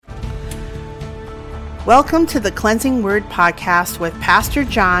Welcome to the Cleansing Word Podcast with Pastor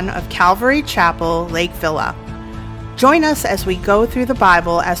John of Calvary Chapel, Lake Villa. Join us as we go through the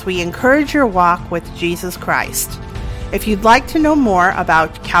Bible as we encourage your walk with Jesus Christ. If you'd like to know more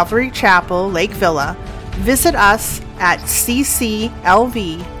about Calvary Chapel, Lake Villa, visit us at cclv.org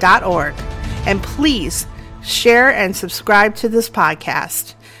and please share and subscribe to this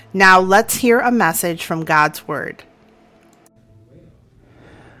podcast. Now let's hear a message from God's Word.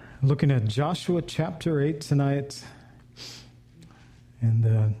 Looking at Joshua chapter 8 tonight, and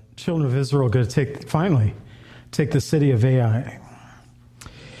the children of Israel are going to finally take the city of Ai.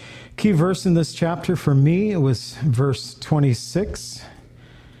 Key verse in this chapter for me was verse 26,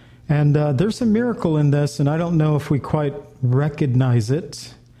 and there's a miracle in this, and I don't know if we quite recognize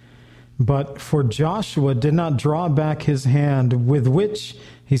it, but for Joshua did not draw back his hand with which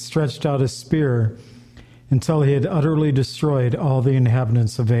he stretched out his spear until he had utterly destroyed all the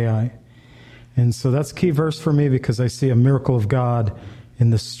inhabitants of Ai. And so that's a key verse for me because I see a miracle of God in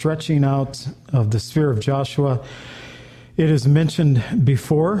the stretching out of the spear of Joshua. It is mentioned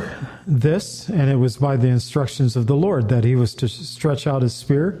before this, and it was by the instructions of the Lord that he was to stretch out his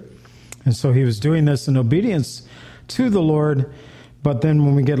spear. And so he was doing this in obedience to the Lord. But then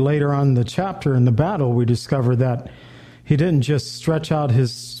when we get later on in the chapter in the battle, we discover that he didn't just stretch out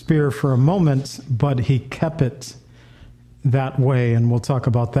his spear for a moment, but he kept it that way, and we'll talk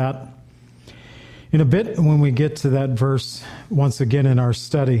about that in a bit when we get to that verse once again in our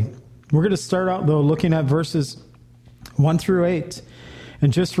study. We're going to start out, though, looking at verses 1 through 8,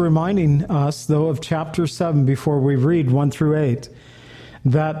 and just reminding us, though, of chapter 7 before we read 1 through 8,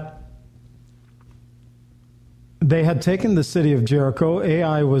 that they had taken the city of Jericho.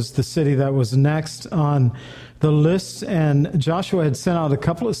 Ai was the city that was next on the list, and Joshua had sent out a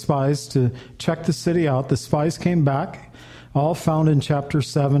couple of spies to check the city out. The spies came back, all found in chapter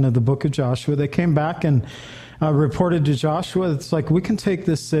 7 of the book of Joshua. They came back and reported to Joshua, it's like, we can take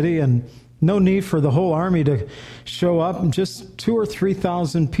this city and no need for the whole army to show up, just 2,000 or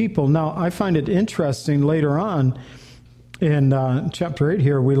 3,000 people. Now, I find it interesting later on in chapter 8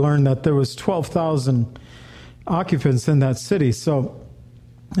 here, we learn that there was 12,000 occupants in that city. So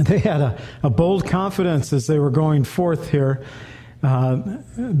they had a bold confidence as they were going forth here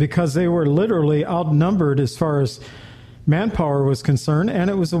because they were literally outnumbered as far as manpower was concerned, and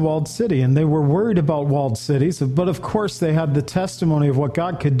it was a walled city, and they were worried about walled cities. But of course, they had the testimony of what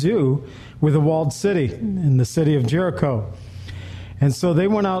God could do with a walled city in the city of Jericho. And so they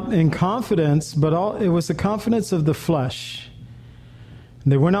went out in confidence, but it was the confidence of the flesh.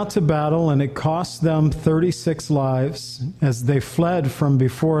 They went out to battle, and it cost them 36 lives as they fled from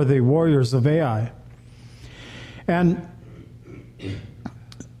before the warriors of Ai. And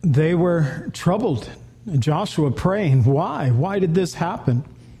they were troubled. Joshua praying, why? Why did this happen?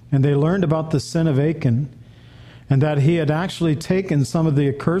 And they learned about the sin of Achan, and that he had actually taken some of the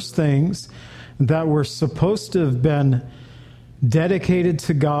accursed things that were supposed to have been dedicated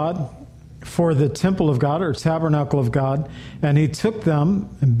to God for the temple of God or tabernacle of God, and he took them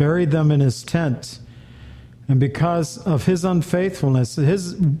and buried them in his tent. And because of his unfaithfulness,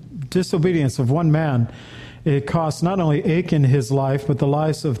 his disobedience of one man, it cost not only Achan his life, but the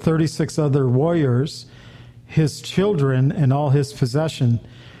lives of 36 other warriors, his children, and all his possession.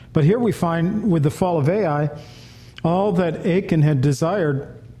 But here we find with the fall of Ai, all that Achan had desired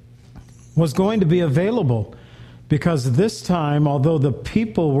was going to be available. Because this time, although the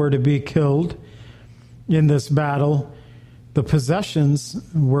people were to be killed in this battle, the possessions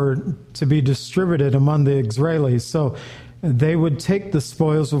were to be distributed among the Israelis. So they would take the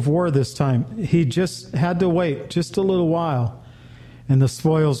spoils of war this time. He just had to wait just a little while, and the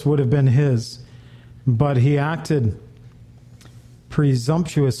spoils would have been his. But he acted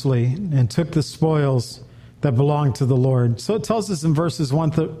presumptuously and took the spoils that belonged to the Lord. So it tells us in verses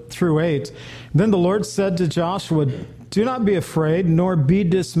 1 through 8, Then the Lord said to Joshua, Do not be afraid, nor be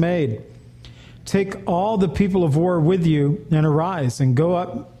dismayed. Take all the people of war with you, and arise, and go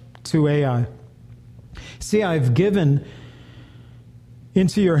up to Ai. See, I have given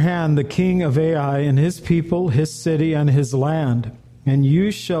into your hand the king of Ai, and his people, his city, and his land. And you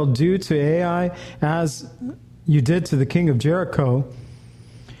shall do to Ai as you did to the king of Jericho.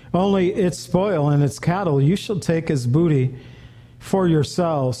 Only its spoil and its cattle you shall take as booty for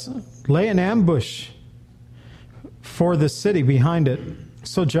yourselves. Lay an ambush for the city behind it.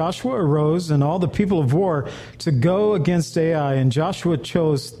 So Joshua arose and all the people of war to go against Ai. And Joshua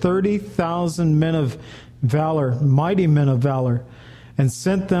chose 30,000 men of valor, mighty men of valor, and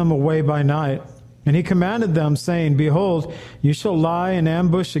sent them away by night. And he commanded them, saying, Behold, you shall lie in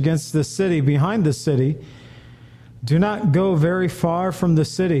ambush against the city behind the city. Do not go very far from the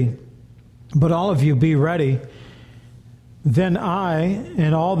city. But all of you be ready. Then I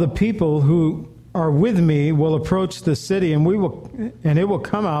and all the people who are with me will approach the city, and it will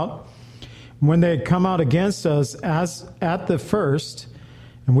come out when they come out against us as at the first,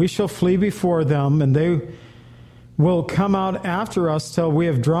 and we shall flee before them, and they will come out after us till we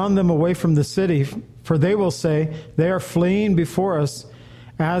have drawn them away from the city. For they will say, they are fleeing before us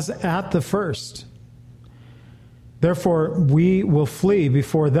as at the first. Therefore we will flee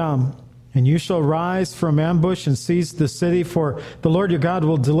before them. And you shall rise from ambush and seize the city, for the Lord your God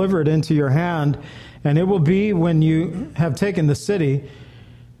will deliver it into your hand. And it will be when you have taken the city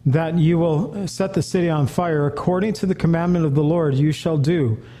that you will set the city on fire. According to the commandment of the Lord you shall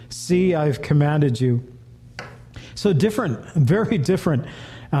do. See, I have commanded you. So different, very different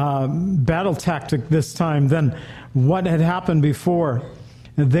battle tactic this time than what had happened before.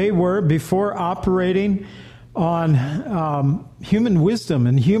 They were before operating on human wisdom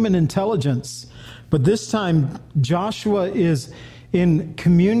and human intelligence. But this time, Joshua is in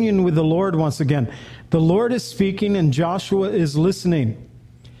communion with the Lord once again. The Lord is speaking and Joshua is listening.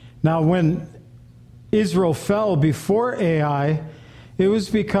 Now, when Israel fell before Ai, it was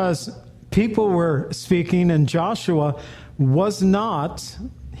because people were speaking and Joshua was not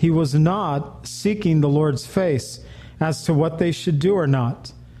seeking the Lord's face as to what they should do or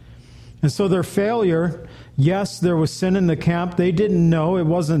not. And so their failure, yes, there was sin in the camp. They didn't know. It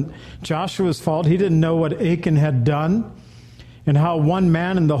wasn't Joshua's fault. He didn't know what Achan had done and how one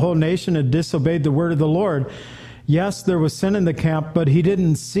man in the whole nation had disobeyed the word of the Lord. Yes, there was sin in the camp, but he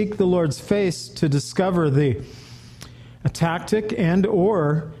didn't seek the Lord's face to discover a tactic and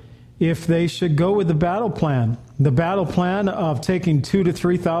or if they should go with the battle plan. The battle plan of taking 2,000 to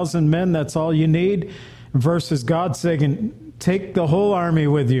 3,000 men, that's all you need, versus God saying, take the whole army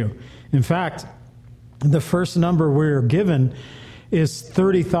with you. In fact, the first number we're given is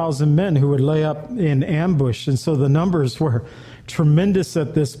 30,000 men who would lay up in ambush. And so the numbers were tremendous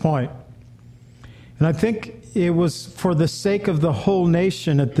at this point. And I think it was for the sake of the whole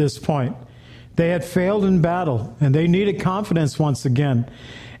nation at this point. They had failed in battle, and they needed confidence once again.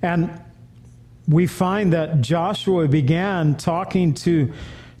 And we find that Joshua began talking to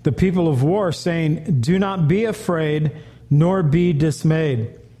the people of war, saying, do not be afraid, nor be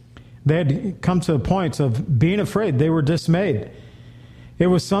dismayed. They had come to a point of being afraid. They were dismayed. It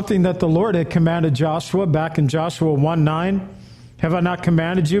was something that the Lord had commanded Joshua back in Joshua 1:9. Have I not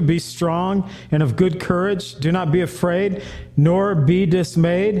commanded you, be strong and of good courage? Do not be afraid, nor be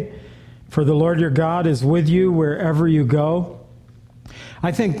dismayed, for the Lord your God is with you wherever you go.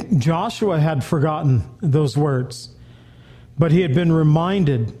 I think Joshua had forgotten those words, but he had been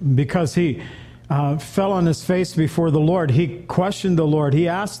reminded because he fell on his face before the Lord. He questioned the Lord. He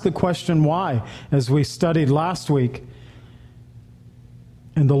asked the question why, as we studied last week.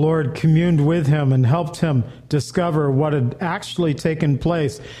 And the Lord communed with him and helped him discover what had actually taken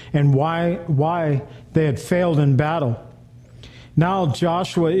place and why they had failed in battle. Now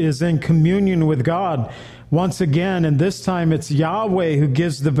Joshua is in communion with God once again, and this time it's Yahweh who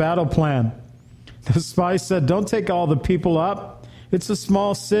gives the battle plan. The spy said, don't take all the people up. It's a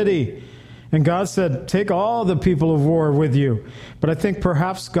small city. And God said, take all the people of war with you. But I think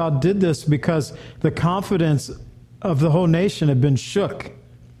perhaps God did this because the confidence of the whole nation had been shook.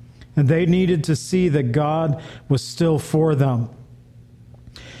 And they needed to see that God was still for them.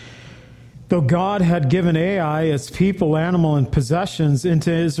 Though God had given Ai, its people, animal, and possessions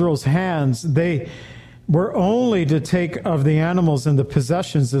into Israel's hands, they were only to take of the animals and the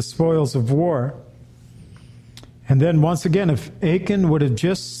possessions the spoils of war. And then once again, if Achan would have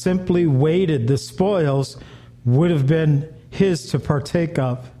just simply waited, the spoils would have been his to partake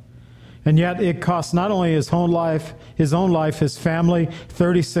of. And yet it cost not only his own life, his family,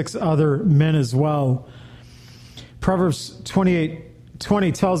 36 other men as well. Proverbs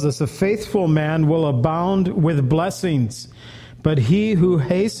 28:20 tells us, a faithful man will abound with blessings, but he who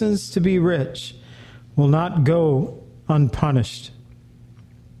hastens to be rich will not go unpunished.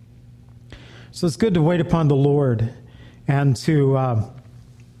 So it's good to wait upon the Lord and to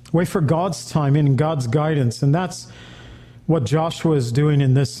wait for God's timing and God's guidance. And that's what Joshua is doing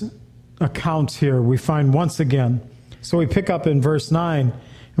in this account here. We find once again. So we pick up in verse 9.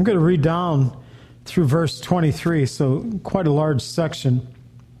 I'm going to read down through verse 23, so quite a large section.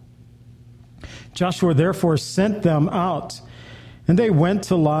 Joshua therefore sent them out, and they went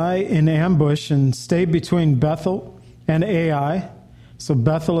to lie in ambush and stayed between Bethel and Ai. So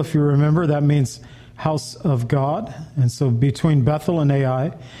Bethel, if you remember, that means house of God. And so between Bethel and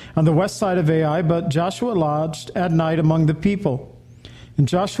Ai, on the west side of Ai, but Joshua lodged at night among the people. And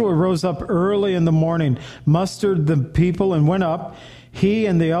Joshua rose up early in the morning, mustered the people, and went up, he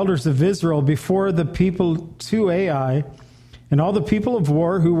and the elders of Israel before the people to Ai, and all the people of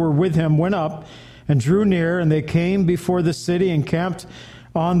war who were with him went up and drew near, and they came before the city and camped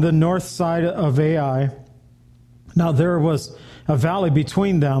on the north side of Ai. Now there was a valley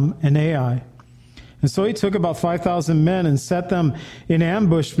between them and Ai. And so he took about 5,000 men and set them in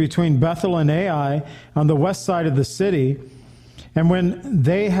ambush between Bethel and Ai on the west side of the city. And when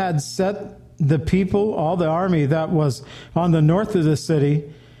they had set the people, all the army that was on the north of the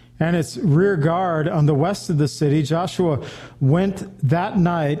city, and its rear guard on the west of the city, Joshua went that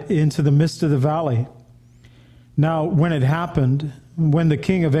night into the midst of the valley. Now, when it happened, when the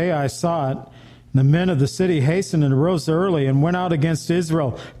king of Ai saw it, the men of the city hastened and arose early and went out against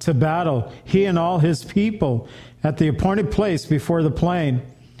Israel to battle, he and all his people, at the appointed place before the plain.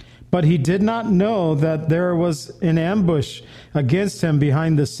 But he did not know that there was an ambush against him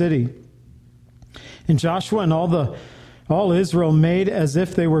behind the city. And Joshua and all Israel made as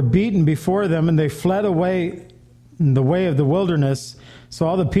if they were beaten before them, and they fled away in the way of the wilderness. So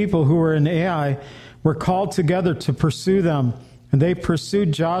all the people who were in Ai were called together to pursue them. And they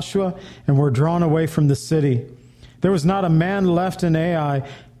pursued Joshua and were drawn away from the city. There was not a man left in Ai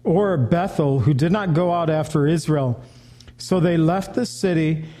or Bethel who did not go out after Israel. So they left the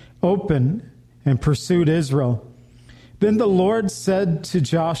city open and pursued Israel. Then the Lord said to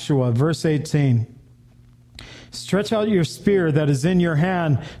Joshua, verse 18, "Stretch out your spear that is in your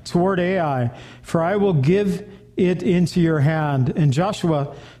hand toward Ai, for I will give it into your hand." And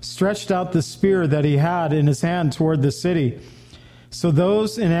Joshua stretched out the spear that he had in his hand toward the city. So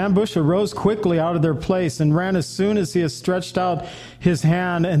those in ambush arose quickly out of their place and ran as soon as he had stretched out his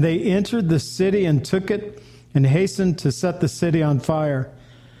hand, and they entered the city and took it and hastened to set the city on fire.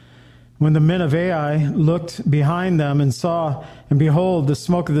 When the men of Ai looked behind them and saw, and behold, the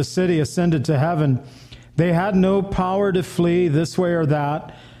smoke of the city ascended to heaven, they had no power to flee this way or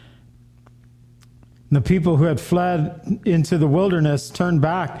that. The people who had fled into the wilderness turned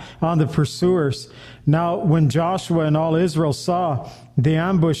back on the pursuers. Now, when Joshua and all Israel saw the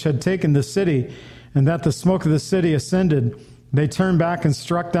ambush had taken the city, and that the smoke of the city ascended, they turned back and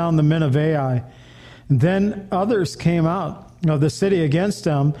struck down the men of Ai. Then others came out of the city against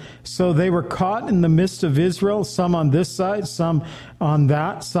them, so they were caught in the midst of Israel, some on this side, some on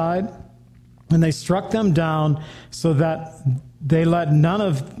that side. And they struck them down so that they let none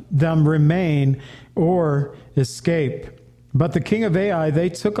of them remain or escape. But the king of Ai they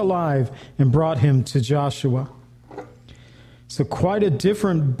took alive and brought him to Joshua. So quite a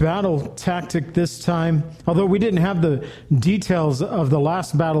different battle tactic this time. Although we didn't have the details of the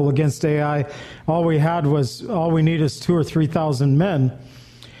last battle against Ai, all we need is 2,000 or 3,000 men.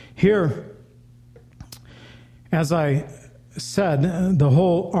 Here, as I said, the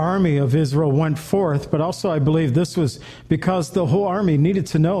whole army of Israel went forth, but also I believe this was because the whole army needed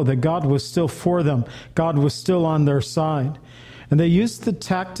to know that God was still for them. God was still on their side. And they used the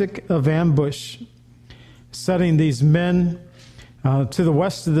tactic of ambush, setting these men to the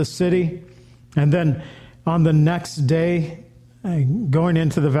west of the city, and then on the next day, going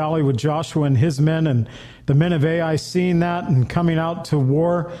into the valley with Joshua and his men, and the men of Ai seeing that and coming out to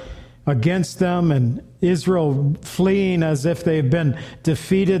war against them, and Israel fleeing as if they had been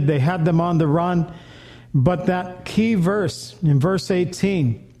defeated. They had them on the run. But that key verse in verse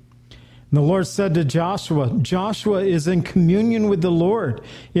 18, the Lord said to Joshua, Joshua is in communion with the Lord.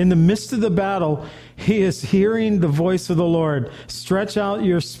 In the midst of the battle, he is hearing the voice of the Lord. Stretch out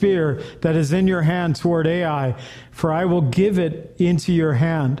your spear that is in your hand toward Ai, for I will give it into your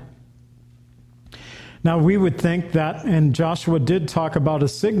hand. Now, we would think that, and Joshua did talk about a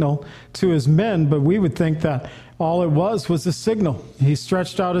signal to his men, but we would think that all it was a signal. He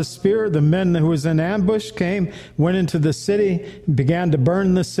stretched out his spear. The men who was in ambush came, went into the city, began to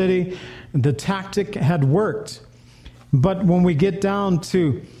burn the city. The tactic had worked. But when we get down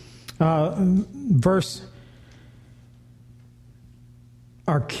to our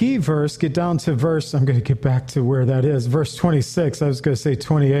key verse, get down to verse, I'm going to get back to where that is, verse 26. I was going to say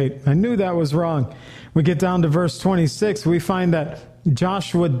 28. I knew that was wrong. We get down to verse 26, we find that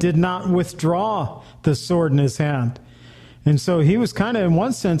Joshua did not withdraw the sword in his hand. And so he was kind of, in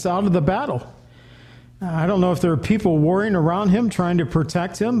one sense, out of the battle. I don't know if there were people warring around him trying to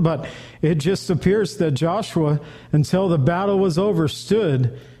protect him, but it just appears that Joshua, until the battle was over,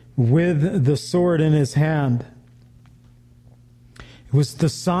 stood with the sword in his hand. It was the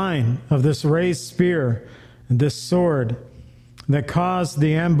sign of this raised spear, this sword, that caused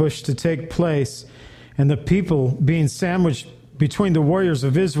the ambush to take place, and the people being sandwiched between the warriors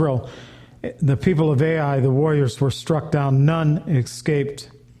of Israel, the people of Ai, the warriors were struck down. None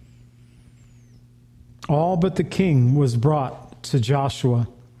escaped. All but the king was brought to Joshua.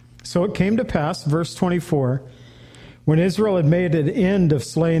 So it came to pass, verse 24, when Israel had made an end of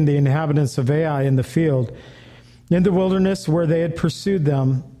slaying the inhabitants of Ai in the field, in the wilderness where they had pursued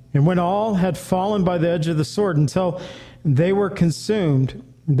them, and when all had fallen by the edge of the sword until they were consumed,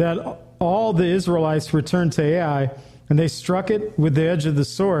 that all the Israelites returned to Ai, and they struck it with the edge of the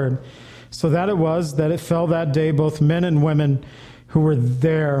sword, so that it was that it fell that day both men and women who were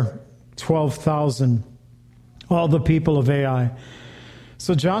there, 12,000, all the people of Ai.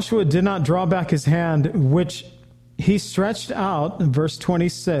 So Joshua did not draw back his hand, which he stretched out, in verse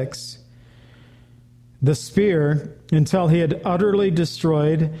 26, the spear, until he had utterly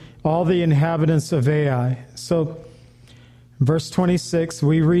destroyed all the inhabitants of Ai. So, verse 26,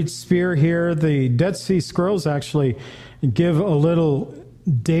 we read spear here. The Dead Sea Scrolls actually give a little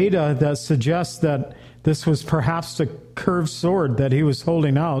data that suggests that this was perhaps a curved sword that he was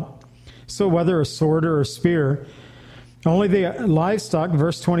holding out. So whether a sword or a spear, only the livestock,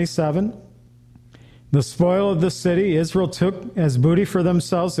 verse 27, the spoil of the city Israel took as booty for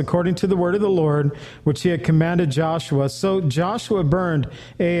themselves according to the word of the Lord, which he had commanded Joshua. So Joshua burned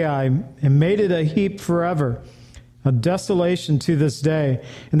Ai and made it a heap forever, a desolation to this day.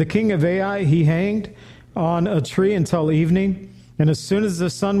 And the king of Ai he hanged on a tree until evening. And as soon as the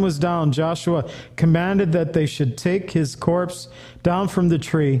sun was down, Joshua commanded that they should take his corpse down from the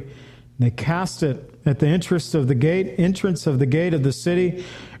tree. They cast it at the entrance of the gate of the city,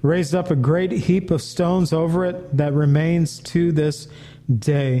 raised up a great heap of stones over it that remains to this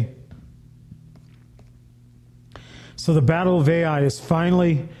day. So the battle of Ai is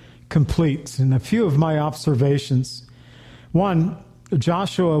finally complete. And a few of my observations. One,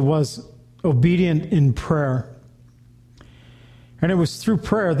 Joshua was obedient in prayer. And it was through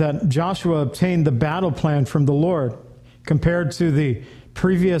prayer that Joshua obtained the battle plan from the Lord, compared to the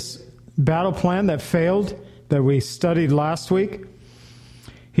previous battle plan that failed, that we studied last week.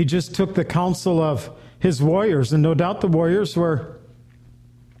 He just took the counsel of his warriors, and no doubt the warriors were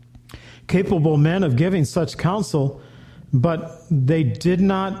capable men of giving such counsel, but they did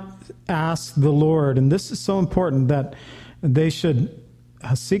not ask the Lord. And this is so important, that they should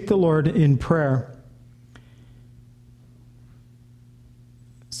seek the Lord in prayer.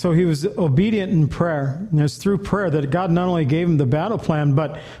 So he was obedient in prayer. And it's through prayer that God not only gave him the battle plan,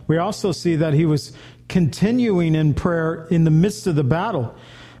 but we also see that he was continuing in prayer in the midst of the battle.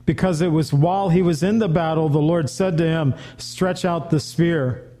 Because it was while he was in the battle, the Lord said to him, stretch out the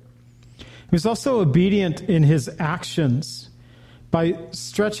spear. He was also obedient in his actions. By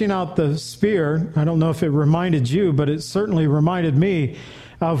stretching out the spear, I don't know if it reminded you, but it certainly reminded me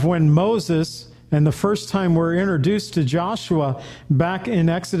of when Moses, and the first time we're introduced to Joshua back in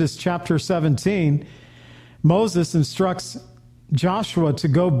Exodus chapter 17, Moses instructs Joshua to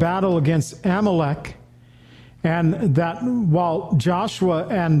go battle against Amalek. And that while Joshua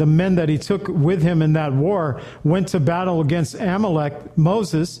and the men that he took with him in that war went to battle against Amalek,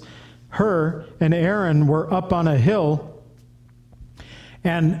 Moses, Hur, and Aaron were up on a hill.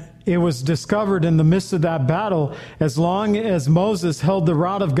 And it was discovered in the midst of that battle, as long as Moses held the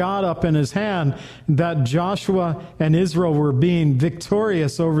rod of God up in his hand, that Joshua and Israel were being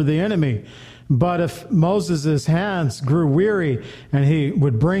victorious over the enemy. But if Moses' hands grew weary and he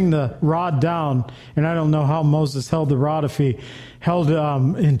would bring the rod down, and I don't know how Moses held the rod, if he held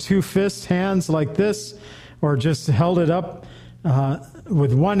in two fist hands like this, or just held it up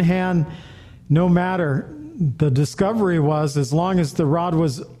with one hand, no matter. The discovery was, as long as the rod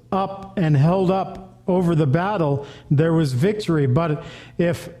was up and held up over the battle, there was victory. But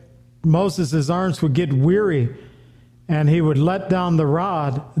if Moses' arms would get weary and he would let down the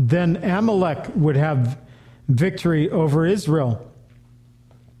rod, then Amalek would have victory over Israel.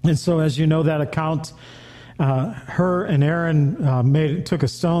 And so, as you know that account, Hur and Aaron took a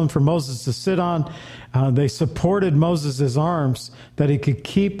stone for Moses to sit on. They supported Moses' arms that he could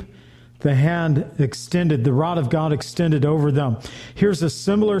keep the hand extended, the rod of God extended over them. Here's a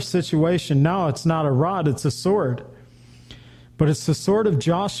similar situation. Now it's not a rod, it's a sword. But it's the sword of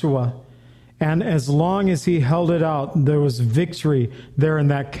Joshua. And as long as he held it out, there was victory there in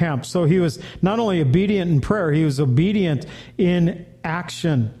that camp. So he was not only obedient in prayer, he was obedient in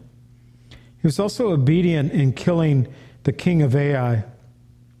action. He was also obedient in killing the king of Ai.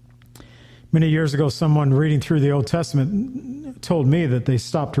 Many years ago, someone reading through the Old Testament told me that they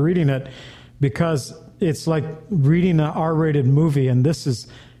stopped reading it because it's like reading an R-rated movie, and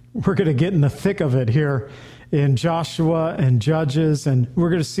we're going to get in the thick of it here in Joshua and Judges, and we're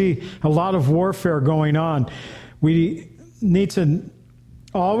going to see a lot of warfare going on. We need to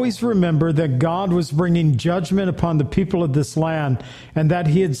always remember that God was bringing judgment upon the people of this land, and that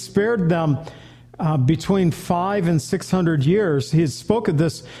he had spared them between 500 and 600 years. He had spoken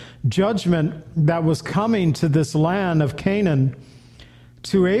this judgment that was coming to this land of Canaan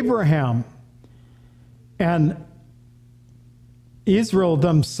to Abraham. And Israel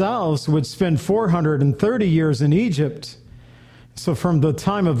themselves would spend 430 years in Egypt. So from the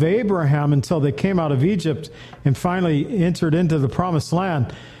time of Abraham until they came out of Egypt and finally entered into the promised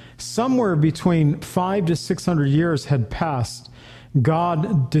land, somewhere between 500 to 600 years had passed.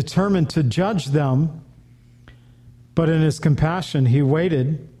 God determined to judge them, but in his compassion, he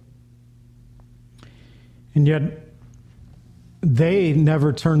waited. And yet, they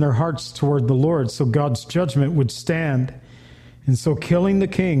never turned their hearts toward the Lord, so God's judgment would stand. And so killing the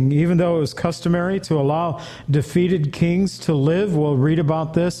king, even though it was customary to allow defeated kings to live, we'll read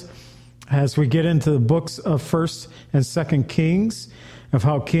about this as we get into the books of 1st and 2nd Kings, of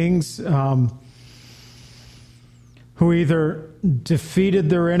how kings who either defeated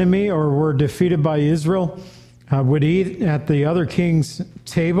their enemy or were defeated by Israel would eat at the other king's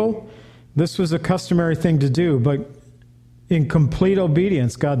table. This was a customary thing to do, but in complete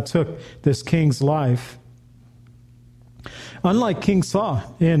obedience, God took this king's life. Unlike King Saul,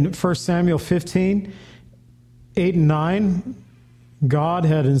 in 1 Samuel 15, 8 and 9, God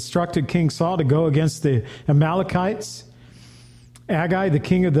had instructed King Saul to go against the Amalekites. Agag, the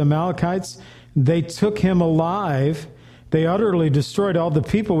king of the Amalekites, they took him alive. They utterly destroyed all the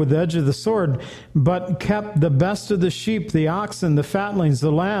people with the edge of the sword, but kept the best of the sheep, the oxen, the fatlings,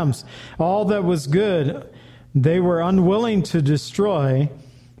 the lambs, all that was good. They were unwilling to destroy,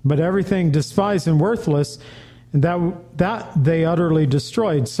 but everything despised and worthless, that they utterly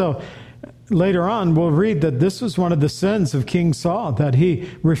destroyed. So later on, we'll read that this was one of the sins of King Saul, that he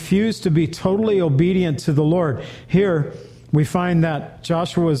refused to be totally obedient to the Lord. Here, we find that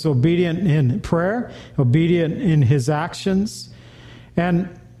Joshua was obedient in prayer, obedient in his actions, and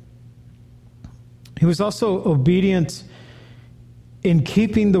he was also obedient in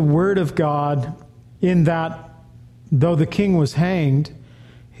keeping the word of God, in that though the king was hanged,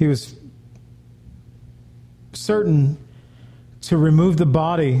 he was certain to remove the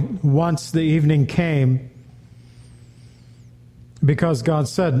body once the evening came, because God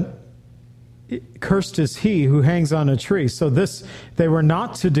said, "Cursed is he who hangs on a tree." So this they were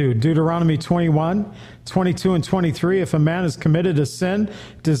not to do. Deuteronomy 21, 22, and 23. If a man has committed a sin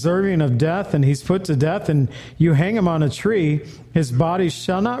deserving of death, and he's put to death, and you hang him on a tree, his body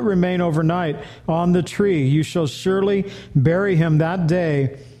shall not remain overnight on the tree. You shall surely bury him that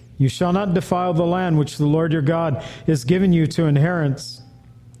day. You shall not defile the land which the Lord your God is giving you to inherit.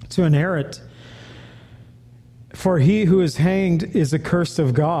 For he who is hanged is accursed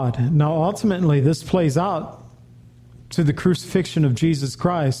of God. Now, ultimately, this plays out to the crucifixion of Jesus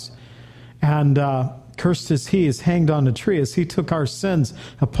Christ. And cursed is he, is hanged on a tree, as he took our sins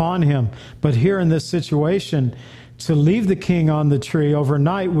upon him. But here in this situation, to leave the king on the tree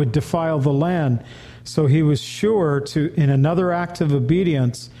overnight would defile the land. So he was sure to, in another act of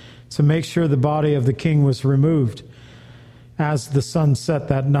obedience, to make sure the body of the king was removed as the sun set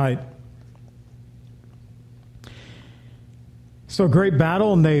that night. So a great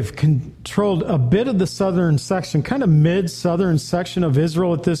battle, and they've controlled a bit of the southern section, kind of mid-southern section of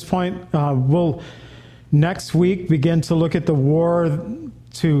Israel at this point. We'll next week begin to look at the war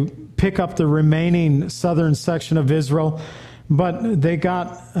to pick up the remaining southern section of Israel. But they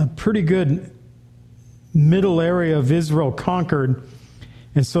got a pretty good middle area of Israel conquered.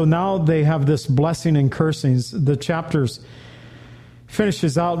 And so now they have this blessing and cursings. The chapters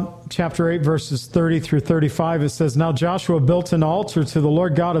finishes out chapter 8, verses 30 through 35. It says, "Now Joshua built an altar to the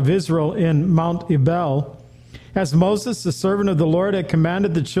Lord God of Israel in Mount Ebal, as Moses, the servant of the Lord, had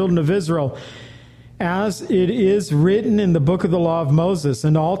commanded the children of Israel, as it is written in the book of the law of Moses,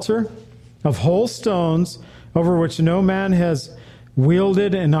 an altar of whole stones over which no man has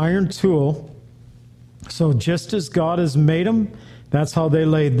wielded an iron tool. So just as God has made them, that's how they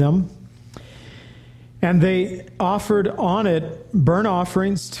laid them. And they offered on it burnt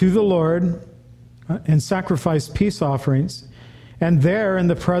offerings to the Lord and sacrificed peace offerings. And there, in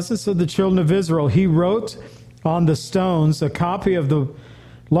the presence of the children of Israel, he wrote on the stones a copy of the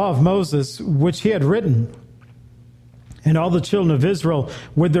law of Moses, which he had written. And all the children of Israel,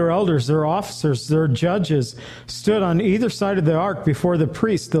 with their elders, their officers, their judges, stood on either side of the ark before the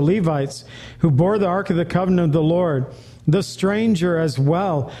priests, the Levites, who bore the ark of the covenant of the Lord, the stranger as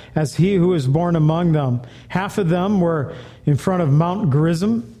well as he who was born among them. Half of them were in front of Mount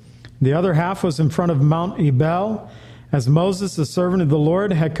Gerizim. The other half was in front of Mount Ebal, as Moses, the servant of the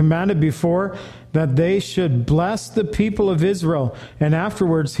Lord, had commanded before that they should bless the people of Israel. And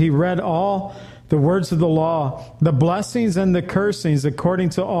afterwards he read all the words of the law, the blessings and the cursings, according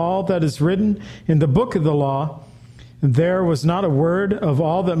to all that is written in the book of the law. There was not a word of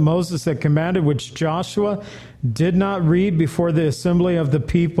all that Moses had commanded which Joshua did not read before the assembly of the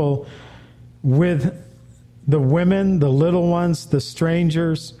people, with the women, the little ones, the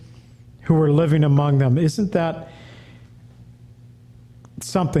strangers who were living among them. Isn't that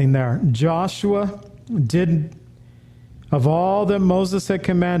something there? Joshua did, of all that Moses had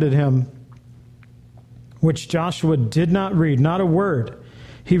commanded him, which Joshua did not read, not a word.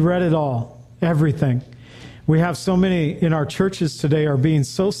 He read it all, everything. We have so many in our churches today are being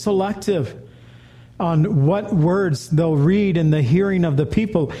so selective on what words they'll read in the hearing of the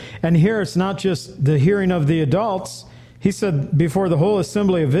people. And here it's not just the hearing of the adults. He said before the whole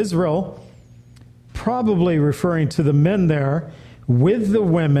assembly of Israel, probably referring to the men there, with the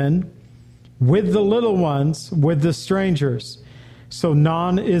women, with the little ones, with the strangers. So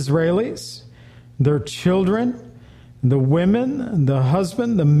non-Israelis, their children, the women, the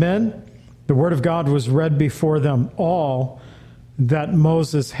husband, the men, the word of God was read before them, all that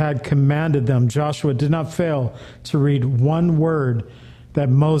Moses had commanded them. Joshua did not fail to read one word that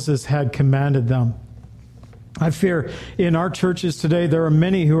Moses had commanded them. I fear in our churches today there are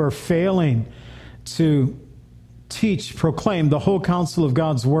many who are failing to teach, proclaim the whole counsel of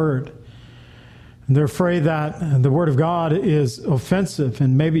God's word. And they're afraid that the word of God is offensive.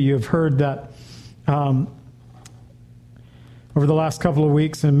 And maybe you've heard that over the last couple of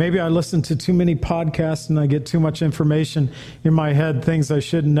weeks, and maybe I listen to too many podcasts and I get too much information in my head, things I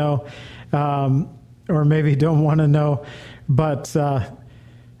shouldn't know, or maybe don't want to know. But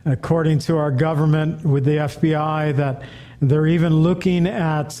according to our government with the FBI, that they're even looking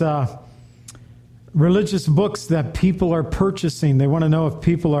at religious books that people are purchasing. They want to know if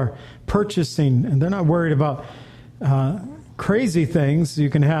people are purchasing, and they're not worried about crazy things. You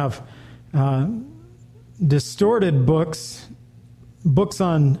can have distorted books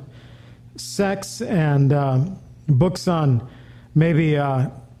on sex, and books on maybe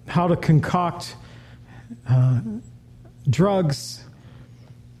how to concoct drugs,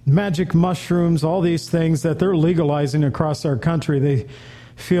 magic mushrooms, all these things that they're legalizing across our country. They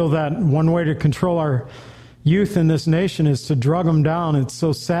feel that one way to control our youth in this nation is to drug them down. It's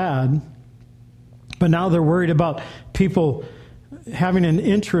so sad. But now they're worried about people having an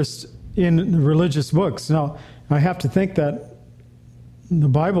interest in religious books. Now, I have to think that the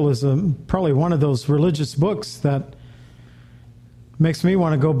Bible is probably one of those religious books that makes me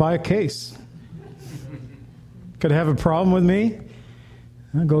want to go buy a case. Could have a problem with me?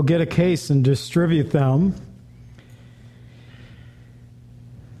 I'll go get a case and distribute them.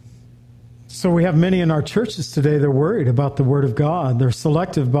 So we have many in our churches today, they're worried about the Word of God. They're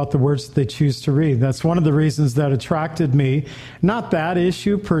selective about the words that they choose to read. That's one of the reasons that attracted me. Not that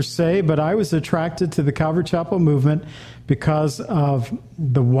issue per se, but I was attracted to the Calvary Chapel movement because of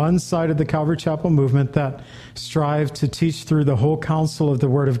the one side of the Calvary Chapel movement that strive to teach through the whole counsel of the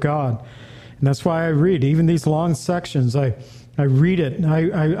Word of God. And that's why I read even these long sections. I read it.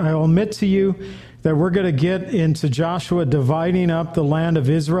 I'll admit to you that we're going to get into Joshua dividing up the land of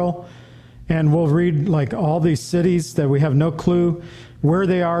Israel. And we'll read like all these cities that we have no clue where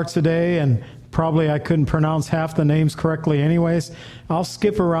they are today, and probably I couldn't pronounce half the names correctly anyways. I'll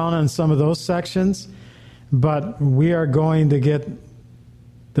skip around on some of those sections, but we are going to get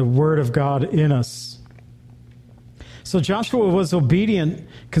the Word of God in us. So Joshua was obedient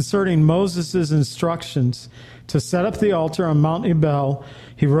concerning Moses' instructions to set up the altar on Mount Ebal.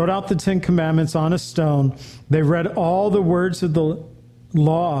 He wrote out the 10 Commandments on a stone. They read all the words of the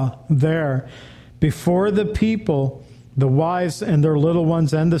law there before the people, the wives and their little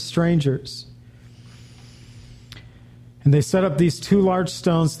ones and the strangers. And they set up these 2 large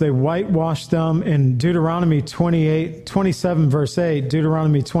stones. They whitewashed them in Deuteronomy 27 verse 8.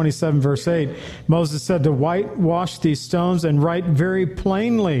 Deuteronomy 27 verse 8. Moses said to whitewash these stones and write very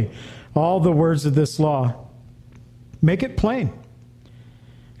plainly all the words of this law. Make it plain.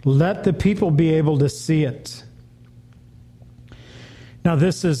 Let the people be able to see it. Now,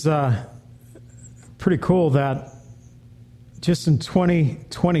 this is pretty cool that just in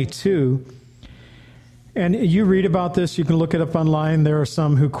 2022, and you read about this, you can look it up online. There are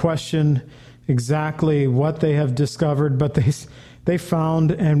some who question exactly what they have discovered, but they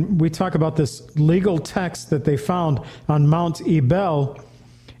found, and we talk about this legal text that they found on Mount Ebal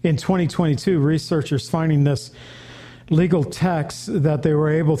in 2022, researchers finding this legal text that they were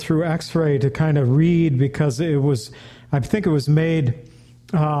able through X-ray to kind of read, because it was, I think it was made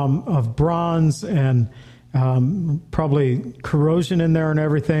of bronze and probably corrosion in there and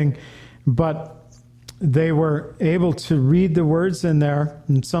everything. But they were able to read the words in there,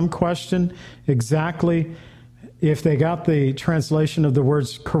 and some question exactly if they got the translation of the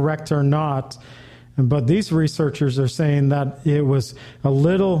words correct or not. But these researchers are saying that it was a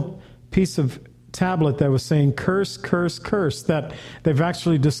little piece of tablet that was saying curse, curse, curse, that they've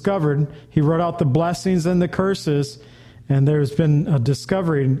actually discovered. He wrote out the blessings and the curses, and there's been a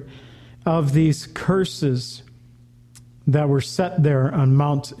discovery of these curses that were set there on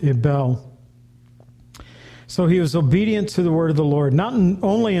Mount Ebal. So he was obedient to the word of the Lord, not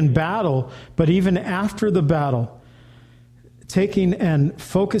only in battle, but even after the battle, taking and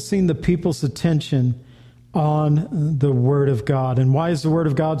focusing the people's attention on the Word of God. And why is the Word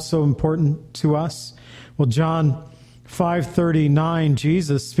of God so important to us? Well, John 5:39,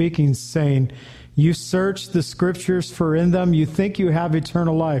 Jesus speaking, saying, "You search the Scriptures, for in them you think you have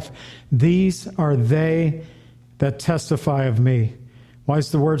eternal life. These are they that testify of me." Why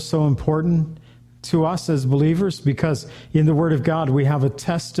is the Word so important to us as believers? Because in the Word of God we have a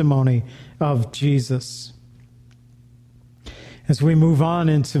testimony of Jesus. As we move on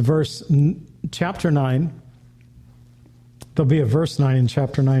into chapter 9, there'll be a verse 9 in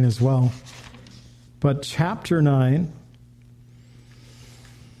chapter 9 as well. But chapter 9,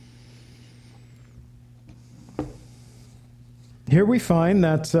 here we find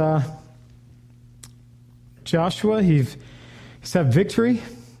that Joshua, he's had victory,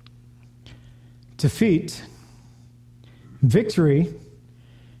 defeat, victory,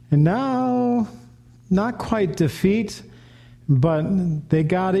 and now not quite defeat, but they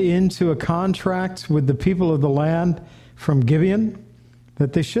got into a contract with the people of the land from Gibeon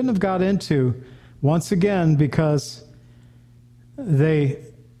that they shouldn't have got into once again because they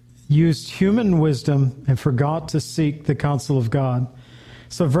used human wisdom and forgot to seek the counsel of God.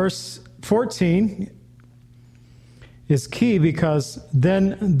 So verse 14 is key, because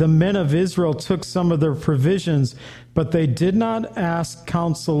then the men of Israel took some of their provisions, but they did not ask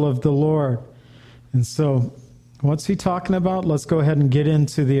counsel of the Lord. And so what's he talking about? Let's go ahead and get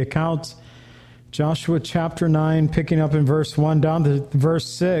into the account. Joshua chapter 9, picking up in verse 1 down to verse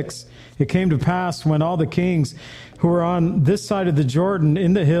 6. It came to pass when all the kings who were on this side of the Jordan,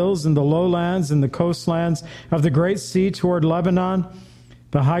 in the hills and the lowlands and the coastlands of the great sea toward Lebanon,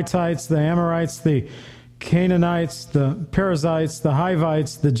 the Hittites, the Amorites, the Canaanites, the Perizzites, the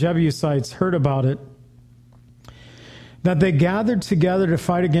Hivites, the Jebusites heard about it, that they gathered together to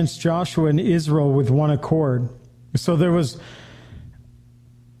fight against Joshua and Israel with one accord. So there was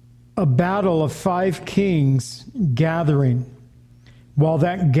a battle of 5 kings gathering. While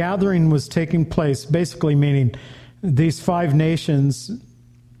that gathering was taking place, basically meaning these 5 nations,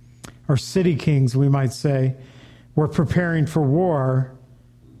 or city kings, we might say, were preparing for war.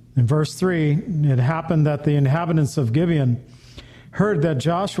 In verse 3, it happened that the inhabitants of Gibeon heard that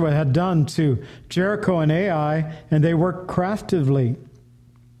Joshua had done to Jericho and Ai, and they worked craftily,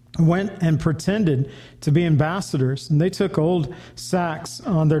 went and pretended to be ambassadors. And they took old sacks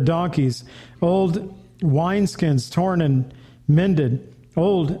on their donkeys, old wineskins torn and mended,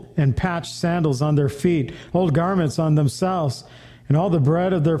 old and patched sandals on their feet, old garments on themselves. And all the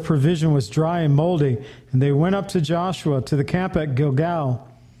bread of their provision was dry and moldy. And they went up to Joshua to the camp at Gilgal,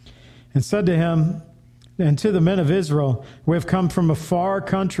 and said to him and to the men of Israel, "We have come from a far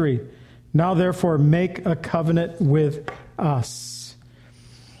country. Now therefore make a covenant with us."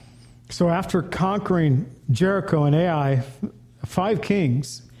 So after conquering Jericho and Ai, 5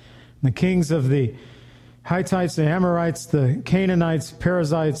 kings, the kings of the Hittites, the Amorites, the Canaanites,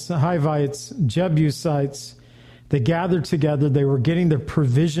 Perizzites, Hivites, Jebusites, they gathered together. They were getting their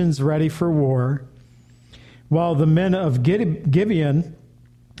provisions ready for war, while the men of Gibeon,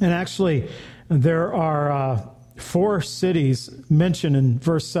 and actually there are 4 cities mentioned in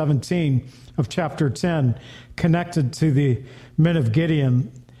verse 17 of chapter 10 connected to the men of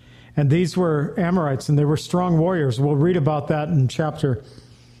Gideon. And these were Amorites, and they were strong warriors. We'll read about that in chapter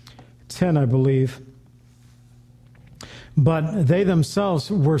 10, I believe. But they themselves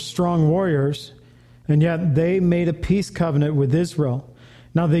were strong warriors, and yet they made a peace covenant with Israel.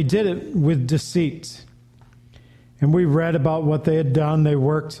 Now they did it with deceit. And we read about what they had done. They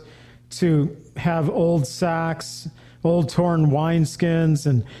worked to have old sacks, old torn wineskins,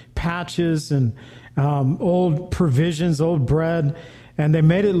 and patches, and old provisions, old bread. And they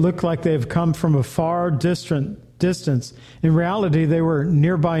made it look like they've come from a far distant distance. In reality, they were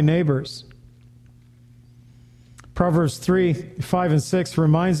nearby neighbors. Proverbs 3, 5, and 6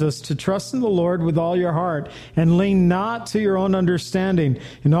 reminds us to trust in the Lord with all your heart and lean not to your own understanding.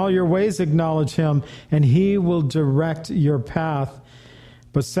 In all your ways acknowledge him, and he will direct your path.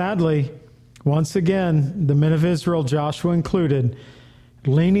 But sadly, once again, the men of Israel, Joshua included,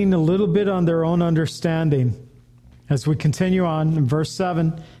 leaning a little bit on their own understanding. As we continue on in verse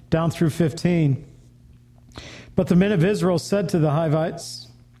 7 down through 15. But the men of Israel said to the Hivites,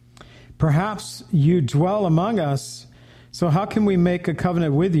 perhaps you dwell among us, so how can we make a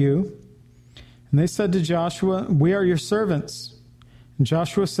covenant with you? And they said to Joshua, we are your servants. And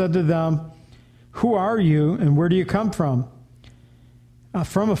Joshua said to them, who are you and where do you come from?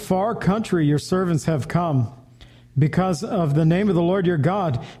 From a far country your servants have come, because of the name of the Lord your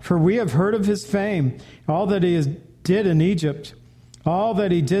God, for we have heard of his fame, all that he did in Egypt, all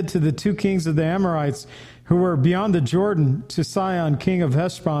that he did to the two kings of the Amorites who were beyond the Jordan, to Sihon, king of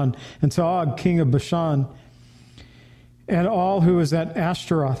Heshbon, and to Og, king of Bashan, and all who was at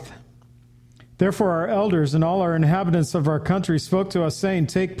Ashtaroth. Therefore our elders and all our inhabitants of our country spoke to us, saying,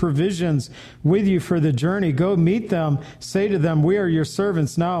 take provisions with you for the journey. Go meet them. Say to them, we are your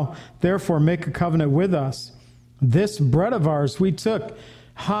servants. Now, therefore, make a covenant with us. This bread of ours we took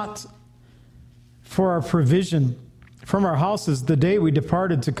hot for our provision from our houses the day we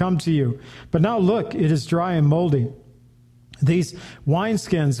departed to come to you. But now look, it is dry and moldy. These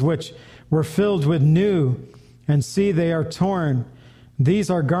wineskins which were filled with new, and see, they are torn. These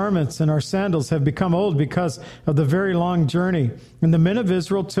our garments and our sandals have become old because of the very long journey. And the men of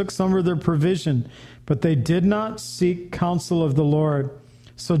Israel took some of their provision, but they did not seek counsel of the Lord.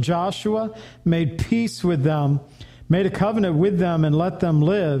 So Joshua made peace with them, made a covenant with them, and let them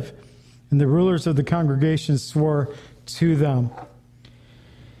live. And the rulers of the congregation swore to them.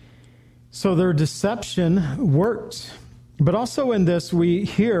 So their deception worked. But also in this, we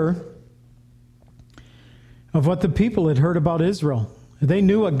hear of what the people had heard about Israel. They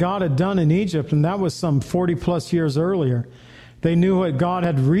knew what God had done in Egypt, and that was some 40 plus years earlier. They knew what God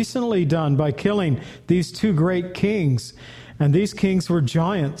had recently done by killing these two great kings. And these kings were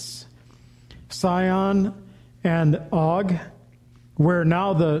giants, Sihon and Og, where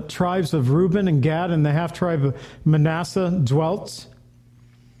now the tribes of Reuben and Gad and the half-tribe of Manasseh dwelt.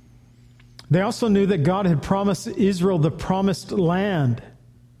 They also knew that God had promised Israel the promised land,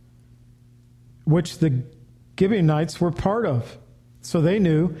 which the Gibeonites were part of. So they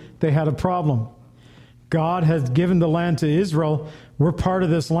knew they had a problem. God had given the land to Israel. We're part of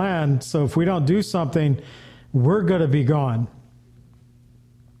this land, so if we don't do something, we're going to be gone.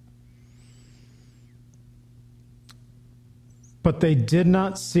 But they did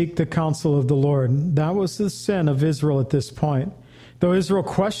not seek the counsel of the Lord. That was the sin of Israel at this point. Though Israel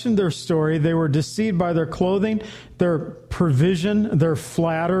questioned their story, they were deceived by their clothing, their provision, their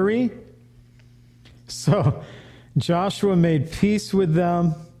flattery. So Joshua made peace with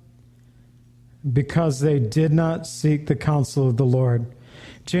them because they did not seek the counsel of the Lord.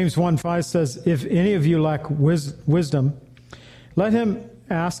 James 1:5 says, if any of you lack wisdom, let him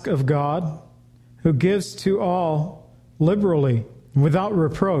ask of God, who gives to all liberally, without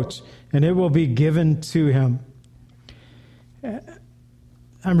reproach, and it will be given to him.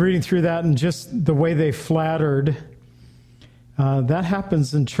 I'm reading through that, and just the way they flattered, that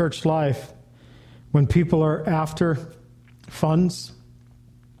happens in church life. When people are after funds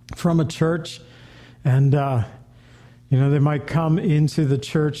from a church, and they might come into the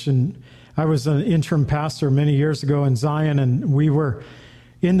church. And I was an interim pastor many years ago in Zion, and we were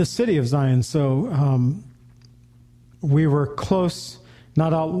in the city of Zion, so we were close,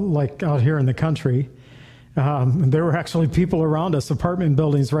 not out here in the country. There were actually people around us, apartment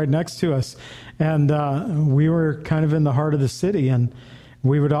buildings right next to us, and we were kind of in the heart of the city, and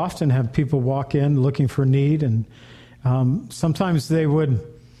we would often have people walk in looking for need, and sometimes they would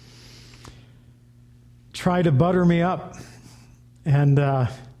try to butter me up. And I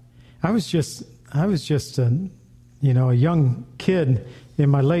was just a young kid in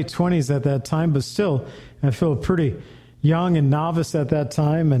my late 20s at that time, but still I feel pretty young and novice at that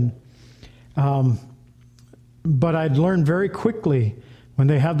time. And but I'd learned very quickly when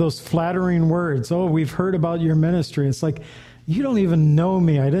they have those flattering words, oh, we've heard about your ministry. It's like, you don't even know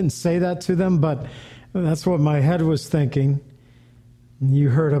me. I didn't say that to them, but that's what my head was thinking. You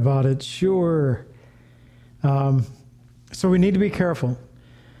heard about it, sure. So we need to be careful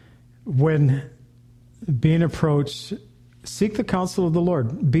when being approached. Seek the counsel of the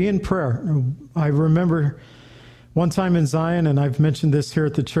Lord. Be in prayer. I remember one time in Zion, and I've mentioned this here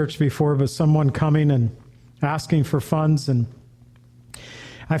at the church before, but someone coming and asking for funds, and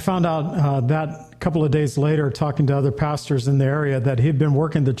I found out that a couple of days later, talking to other pastors in the area, that he'd been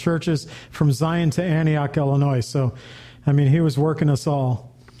working the churches from Zion to Antioch, Illinois. So, he was working us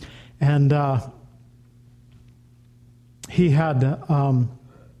all. And he had,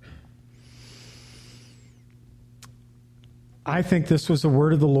 I think this was a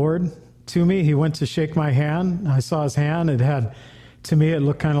word of the Lord to me. He went to shake my hand. I saw his hand. It had To me, it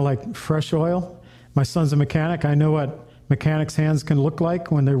looked kind of like fresh oil. My son's a mechanic. I know what mechanics' hands can look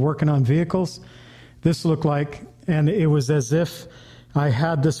like when they're working on vehicles. This looked like, and it was as if I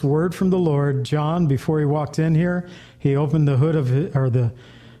had this word from the Lord. John, before he walked in here, he opened the hood of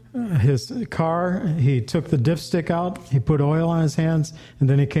his car. He took the dipstick out. He put oil on his hands, and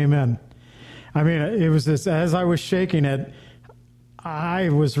then he came in. I mean, it was this, as I was shaking it, I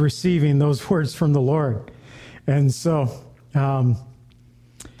was receiving those words from the Lord. And so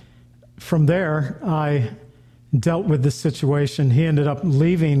from there, I dealt with this situation. He ended up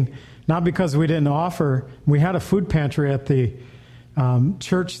leaving, not because we didn't offer. We had a food pantry at the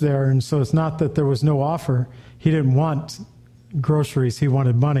church there, and so it's not that there was no offer. He didn't want groceries. He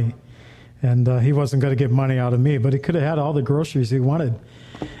wanted money. And he wasn't going to get money out of me, but he could have had all the groceries he wanted,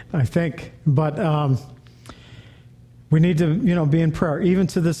 I think. But we need to, be in prayer. Even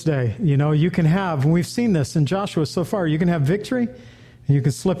to this day, you can have, and we've seen this in Joshua so far, you can have victory and you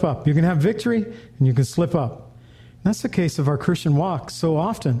can slip up. You can have victory and you can slip up. And that's the case of our Christian walk so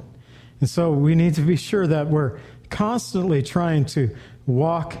often. And so we need to be sure that we're constantly trying to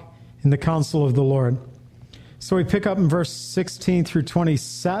walk in the counsel of the Lord. So we pick up in verse 16 through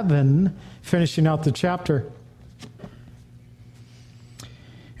 27, finishing out the chapter.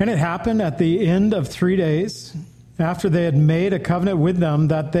 And it happened at the end of 3 days, after they had made a covenant with them,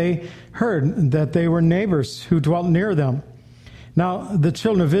 that they heard that they were neighbors who dwelt near them. Now the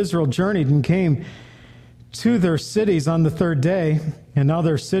children of Israel journeyed and came to their cities on the third day, and now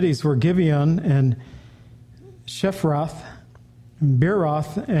their cities were Gibeon and Shephrath,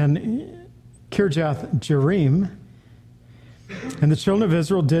 Beeroth, and Kirjath Jearim. And the children of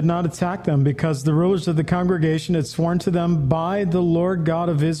Israel did not attack them, because the rulers of the congregation had sworn to them by the Lord God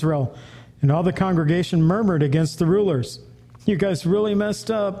of Israel. And all the congregation murmured against the rulers. You guys really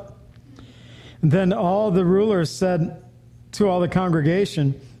messed up. And then all the rulers said to all the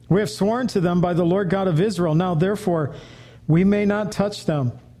congregation, we have sworn to them by the Lord God of Israel. Now therefore we may not touch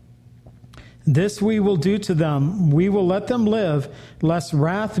them. This we will do to them. We will let them live, lest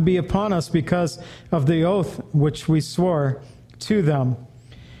wrath be upon us because of the oath which we swore to them.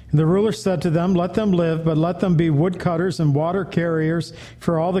 And the ruler said to them, let them live, but let them be woodcutters and water carriers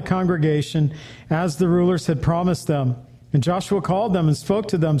for all the congregation, as the rulers had promised them. And Joshua called them and spoke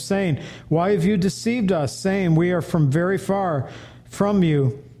to them, saying, why have you deceived us, saying, we are from very far from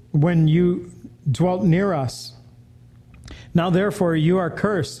you, when you dwelt near us? Now therefore you are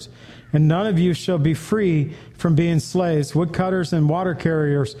cursed, and none of you shall be free from being slaves, woodcutters and water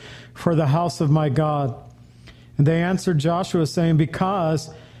carriers for the house of my God. And they answered Joshua, saying,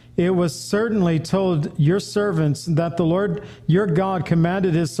 because it was certainly told your servants that the Lord your God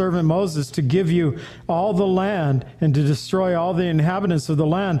commanded his servant Moses to give you all the land and to destroy all the inhabitants of the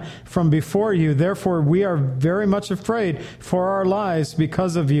land from before you. Therefore we are very much afraid for our lives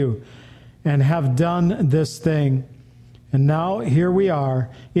because of you, and have done this thing. And now here we are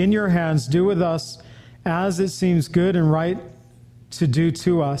in your hands. Do with us as it seems good and right to do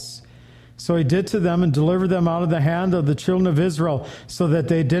to us. So he did to them and delivered them out of the hand of the children of Israel, so that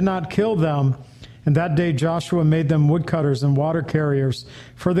they did not kill them. And that day Joshua made them woodcutters and water carriers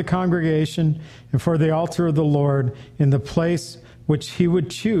for the congregation and for the altar of the Lord in the place which he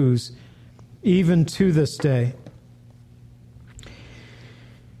would choose, even to this day.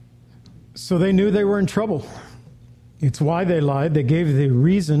 So they knew they were in trouble. It's why they lied. They gave the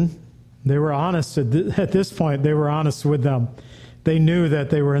reason. They were honest. At this point, they were honest with them. They knew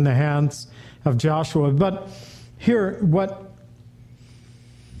that they were in the hands of Joshua. But here, what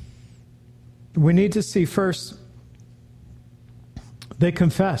we need to see first, they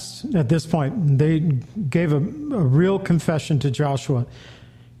confessed at this point. They gave a real confession to Joshua.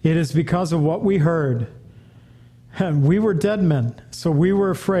 It is because of what we heard. And we were dead men, so we were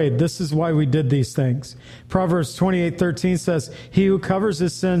afraid. This is why we did these things. Proverbs 28:13 says, he who covers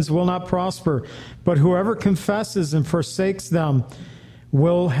his sins will not prosper, but whoever confesses and forsakes them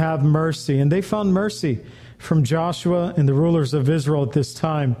will have mercy. And they found mercy from Joshua and the rulers of Israel at this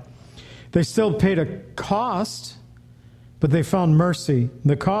time. They still paid a cost, but they found mercy.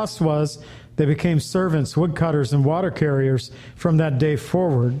 The cost was they became servants, woodcutters, and water carriers from that day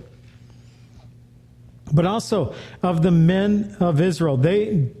forward. But also of the men of Israel,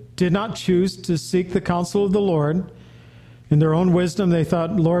 they did not choose to seek the counsel of the Lord. In their own wisdom, they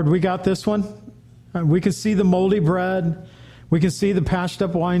thought, Lord, we got this one. We can see the moldy bread. We can see the patched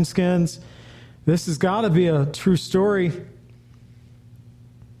up wineskins. This has got to be a true story.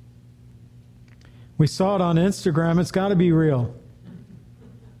 We saw it on Instagram. It's got to be real.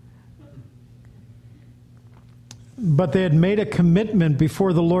 But they had made a commitment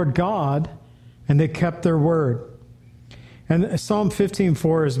before the Lord God, and they kept their word. And Psalm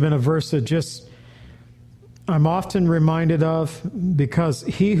 15:4 has been a verse that just I'm often reminded of, because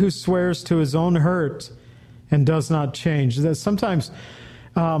he who swears to his own hurt and does not change. That sometimes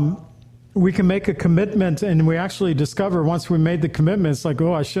we can make a commitment and we actually discover once we made the commitment, it's like,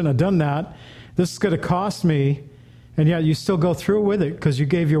 oh, I shouldn't have done that. This is going to cost me. And yet you still go through with it because you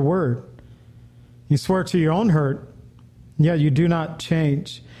gave your word. You swear to your own hurt, yet you do not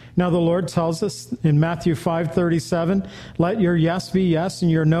change. Now the Lord tells us in Matthew 5:37, let your yes be yes and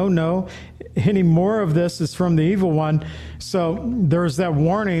your no, no. Any more of this is from the evil one. So there's that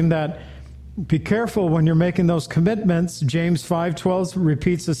warning that be careful when you're making those commitments. James 5:12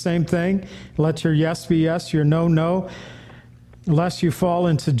 repeats the same thing. Let your yes be yes, your no, no, lest you fall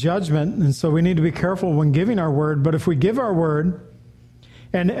into judgment. And so we need to be careful when giving our word. But if we give our word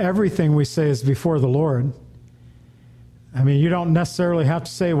and everything we say is before the Lord, I mean, you don't necessarily have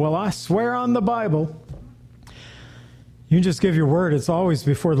to say, well, I swear on the Bible. You just give your word. It's always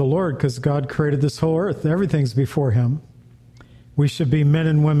before the Lord because God created this whole earth. Everything's before him. We should be men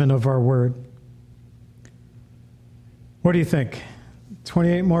and women of our word. What do you think?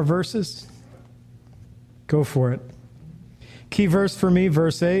 28 more verses? Go for it. Key verse for me,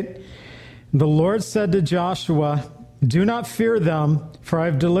 verse 8. The Lord said to Joshua, do not fear them, for I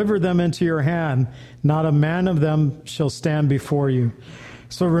have delivered them into your hand. Not a man of them shall stand before you.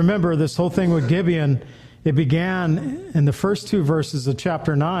 So remember, this whole thing with Gibeon, it began in the first 2 verses of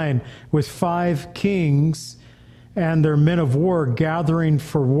chapter 9 with 5 kings and their men of war gathering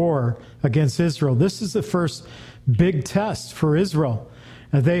for war against Israel. This is the first big test for Israel.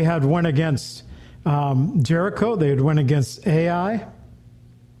 They had went against Jericho. They had went against Ai.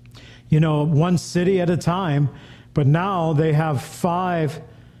 One city at a time. But now they have 5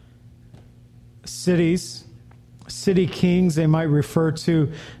 cities, city kings, they might refer to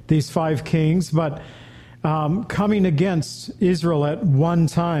these 5 kings, but coming against Israel at one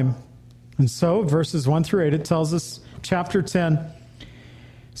time. And so, verses 1 through 8, it tells us, chapter 10,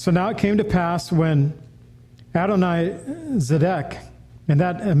 so now it came to pass when Adonai-Zedek, and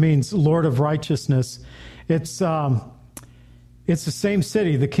that means Lord of Righteousness, it's the same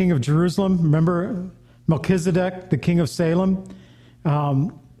city, the king of Jerusalem, remember Melchizedek, the king of Salem,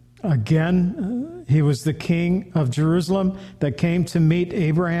 he was the king of Jerusalem that came to meet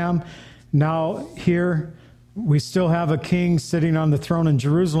Abraham. Now here we still have a king sitting on the throne in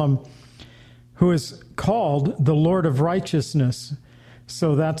Jerusalem who is called the Lord of Righteousness.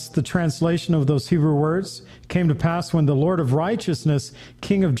 So that's the translation of those Hebrew words. It came to pass when the Lord of Righteousness,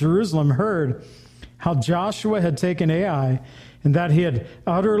 king of Jerusalem, heard how Joshua had taken Ai and that he had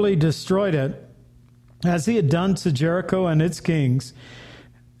utterly destroyed it, as he had done to Jericho and its kings,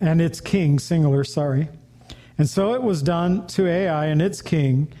 singular, sorry. And so it was done to Ai and its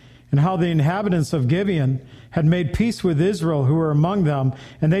king, and how the inhabitants of Gibeon had made peace with Israel who were among them,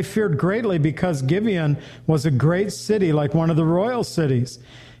 and they feared greatly because Gibeon was a great city, like one of the royal cities.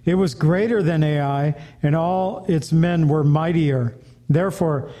 It was greater than Ai, and all its men were mightier.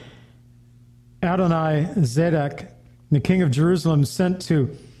 Therefore, Adonai-Zedek, the king of Jerusalem, sent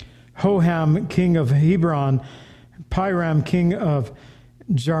to Hoham, king of Hebron, Piram, king of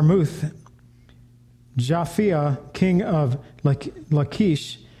Jarmuth, Japhia, king of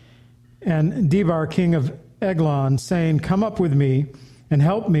Lachish, and Debar, king of Eglon, saying, come up with me and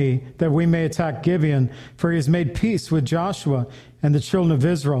help me that we may attack Gibeon, for he has made peace with Joshua and the children of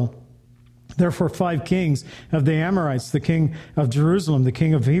Israel. Therefore 5 kings of the Amorites, the king of Jerusalem, the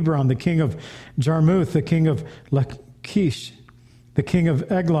king of Hebron, the king of Jarmuth, the king of Lachish, the king of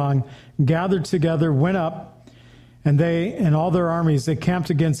Eglon, gathered together, went up, and they and all their armies, they camped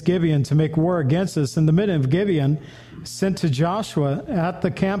against Gibeon to make war against us. And the men of Gibeon sent to Joshua at the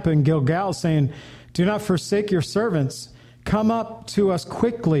camp in Gilgal, saying, do not forsake your servants. Come up to us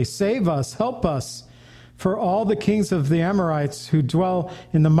quickly. Save us. Help us. For all the kings of the Amorites who dwell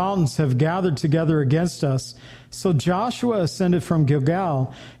in the mountains have gathered together against us. So Joshua ascended from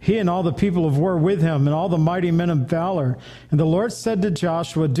Gilgal, he and all the people of war with him, and all the mighty men of valor. And the Lord said to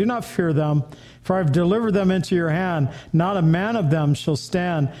Joshua, do not fear them, for I have delivered them into your hand. Not a man of them shall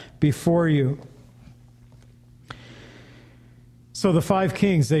stand before you. So the 5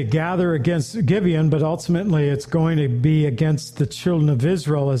 kings, they gather against Gibeon, but ultimately it's going to be against the children of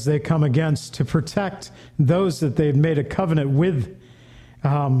Israel as they come against to protect those that they've made a covenant with.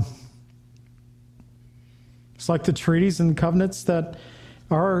 It's like the treaties and covenants that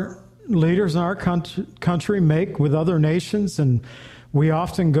our leaders in our country make with other nations, and we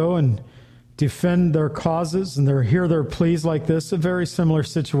often go and defend their causes and hear their pleas like this. A very similar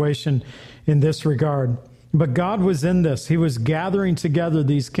situation in this regard. But God was in this. He was gathering together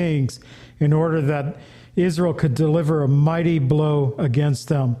these kings in order that Israel could deliver a mighty blow against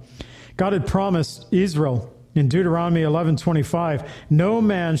them. God had promised Israel in Deuteronomy 11:25, "No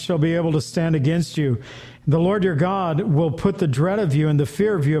man shall be able to stand against you. The Lord your God will put the dread of you and the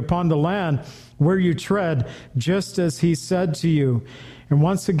fear of you upon the land where you tread, just as he said to you." And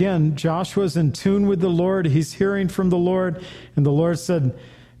once again, Joshua's in tune with the Lord. He's hearing from the Lord. And the Lord said,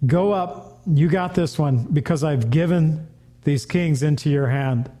 "Go up. You got this one, because I've given these kings into your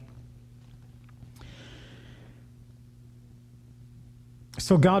hand."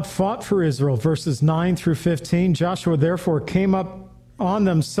 So God fought for Israel, verses 9 through 15. Joshua therefore came up on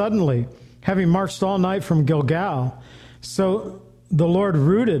them suddenly, having marched all night from Gilgal. So the Lord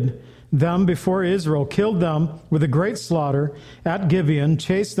routed them before Israel, killed them with a great slaughter at Gibeon,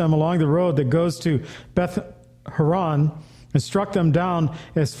 chased them along the road that goes to Beth Horon, and struck them down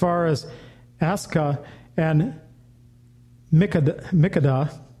as far as Ascah and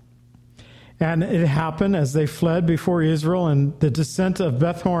Mikkedah. And it happened as they fled before Israel and the descent of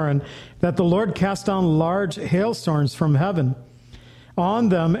Beth Horon, that the Lord cast down large hailstones from heaven on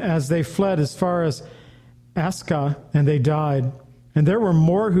them as they fled as far as Ascah, and they died. And there were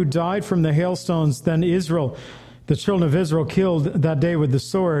more who died from the hailstones than Israel, the children of Israel, killed that day with the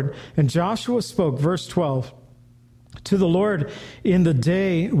sword. And Joshua spoke, verse 12, to the Lord in the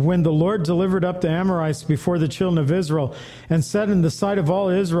day when the Lord delivered up the Amorites before the children of Israel, and said in the sight of all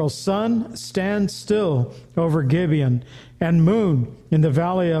Israel, "Sun, stand still over Gibeon, and moon in the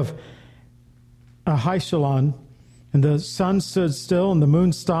valley of Ahishalon." And the sun stood still, and the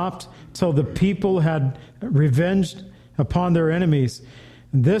moon stopped, till the people had revenged upon their enemies.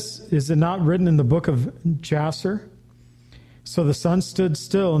 This is it not written in the book of Jasher? So the sun stood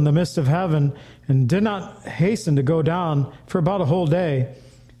still in the midst of heaven, and did not hasten to go down for about a whole day.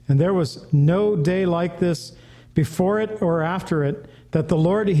 And there was no day like this before it or after it, that the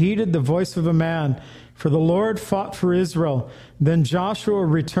Lord heeded the voice of a man. For the Lord fought for Israel. Then Joshua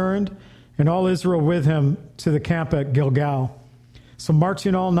returned, and all Israel with him, to the camp at Gilgal. So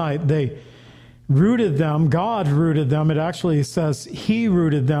marching all night, they rooted them. God rooted them. It actually says he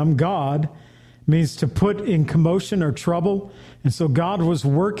rooted them. God means to put in commotion or trouble. And so God was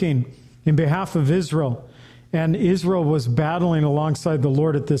working in behalf of Israel. And Israel was battling alongside the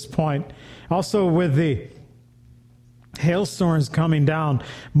Lord at this point. Also with the hailstones coming down,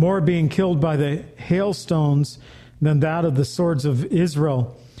 more being killed by the hailstones than that of the swords of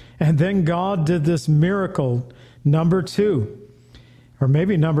Israel. And then God did this miracle, number 2, or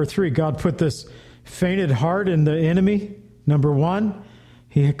maybe number 3. God put this fainted heart in the enemy, number 1.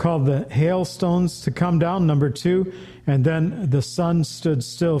 He called the hailstones to come down, number 2. And then the sun stood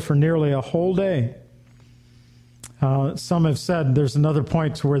still for nearly a whole day. Some have said there's another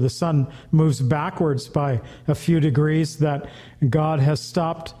point to where the sun moves backwards by a few degrees, that God has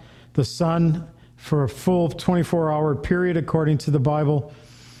stopped the sun for a full 24-hour period, according to the Bible.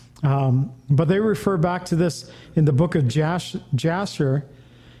 But they refer back to this in the book of Jasher,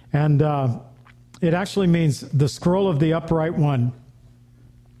 and it actually means the scroll of the upright one.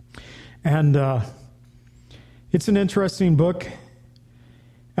 And it's an interesting book,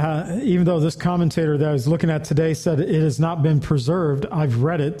 even though this commentator that I was looking at today said it has not been preserved. I've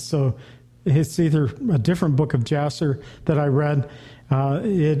read it, so it's either a different book of Jasher that I read.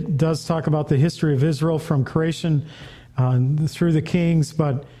 It does talk about the history of Israel from creation through the kings,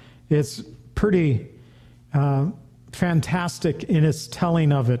 but it's pretty fantastic in its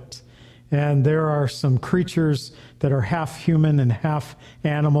telling of it. And there are some creatures that are half human and half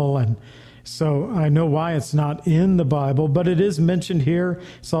animal. And so I know why it's not in the Bible, but it is mentioned here.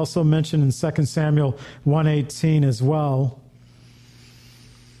 It's also mentioned in 2 Samuel 1:18 as well.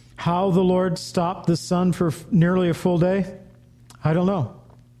 How the Lord stopped the sun for nearly a full day, I don't know.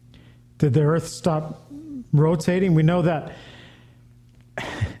 Did the earth stop rotating? We know that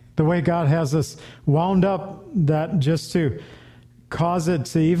the way God has us wound up, that just to cause it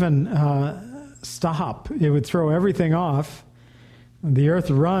to even stop, it would throw everything off. The earth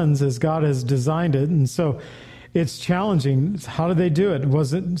runs as God has designed it, and so it's challenging. How did they do it?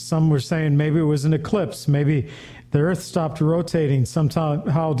 Was it, some were saying maybe it was an eclipse, maybe the earth stopped rotating,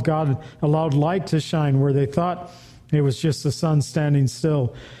 somehow God allowed light to shine where they thought it was just the sun standing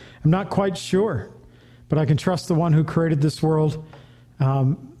still. I'm not quite sure, but I can trust the one who created this world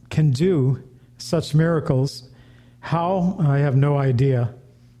can do such miracles. How? I have no idea.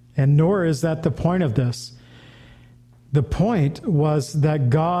 And nor is that the point of this. The point was that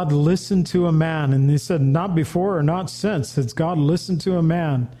God listened to a man, and he said, not before or not since. It's God listened to a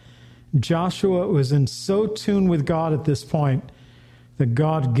man. Joshua was in so tune with God at this point that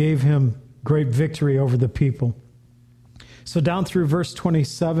God gave him great victory over the people. So down through verse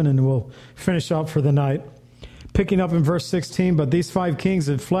 27, and we'll finish up for the night. Picking up in verse 16, but these 5 kings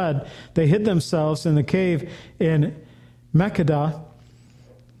had fled. They hid themselves in the cave in Makkedah.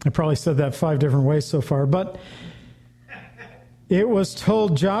 I probably said that 5 different ways so far, but it was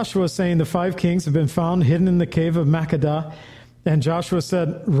told Joshua, saying, the 5 kings have been found hidden in the cave of Makkedah. And Joshua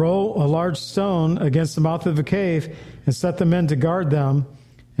said, roll a large stone against the mouth of the cave and set the men to guard them.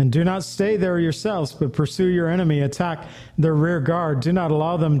 And do not stay there yourselves, but pursue your enemy, attack their rear guard. Do not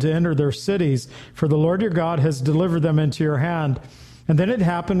allow them to enter their cities, for the Lord your God has delivered them into your hand. And then it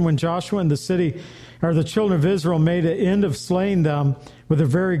happened when Joshua and the children of Israel made an end of slaying them with a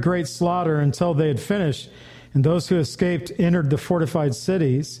very great slaughter until they had finished, and those who escaped entered the fortified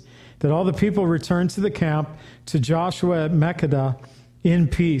cities, that all the people returned to the camp to Joshua at Makkedah in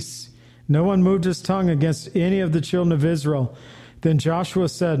peace. No one moved his tongue against any of the children of Israel. Then Joshua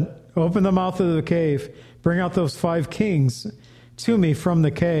said, open the mouth of the cave, bring out those 5 kings to me from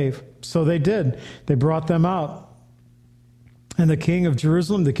the cave. So they did. They brought them out. And the king of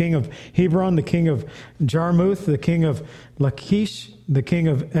Jerusalem, the king of Hebron, the king of Jarmuth, the king of Lachish, the king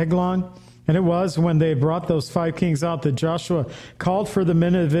of Eglon. And it was when they brought those 5 kings out that Joshua called for the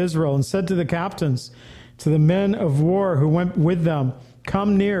men of Israel and said to the captains, to the men of war who went with them,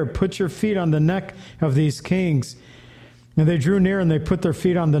 come near, put your feet on the neck of these kings. And they drew near and they put their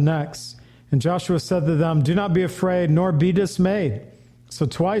feet on the necks. And Joshua said to them, do not be afraid, nor be dismayed. So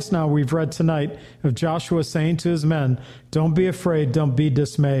twice now we've read tonight of Joshua saying to his men, don't be afraid, don't be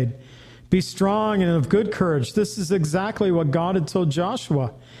dismayed. Be strong and of good courage. This is exactly what God had told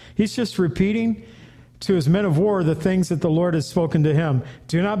Joshua. He's just repeating to his men of war the things that the Lord has spoken to him.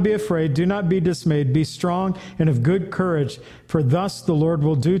 Do not be afraid, do not be dismayed. Be strong and of good courage, for thus the Lord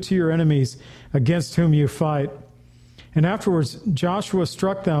will do to your enemies against whom you fight. And afterwards Joshua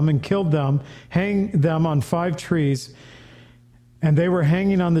struck them and killed them, hanged them on 5 trees, and they were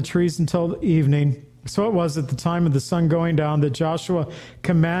hanging on the trees until evening. So it was at the time of the sun going down that Joshua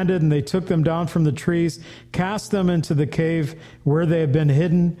commanded, and they took them down from the trees, cast them into the cave where they had been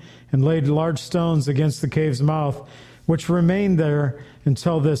hidden, and laid large stones against the cave's mouth, which remained there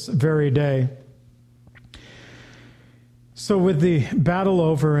until this very day. So with the battle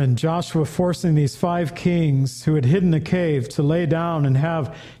over and Joshua forcing these 5 kings who had hidden the cave to lay down and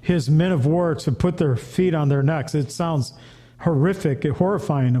have his men of war to put their feet on their necks, it sounds horrific,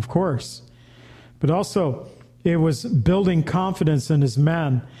 horrifying, of course. But also, it was building confidence in his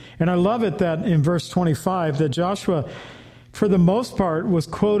men. And I love it that in verse 25, that Joshua, for the most part, was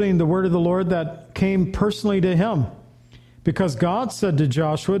quoting the word of the Lord that came personally to him. Because God said to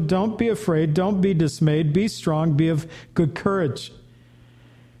Joshua, don't be afraid, don't be dismayed, be strong, be of good courage.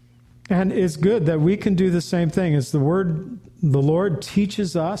 And it's good that we can do the same thing as the Lord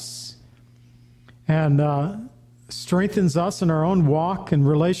teaches us and strengthens us in our own walk and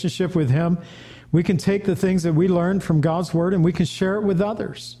relationship with him. We can take the things that we learned from God's word and we can share it with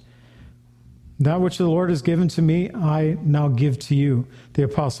others. That which the Lord has given to me, I now give to you, the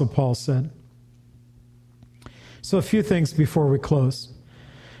Apostle Paul said. So a few things before we close.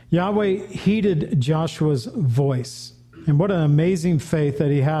 Yahweh heeded Joshua's voice. And what an amazing faith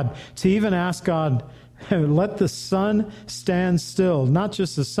that he had to even ask God, let the sun stand still. Not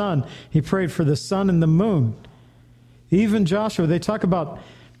just the sun. He prayed for the sun and the moon. Even Joshua, they talk about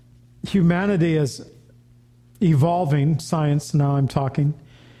humanity as evolving, science now I'm talking,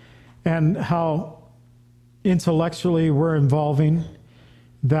 and how intellectually we're evolving,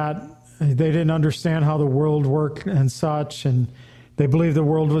 that they didn't understand how the world worked and such, and they believed the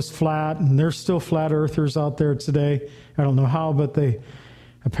world was flat, and there's still flat earthers out there today. I don't know how, but they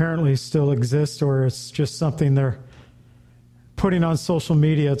apparently still exist, or it's just something they're putting on social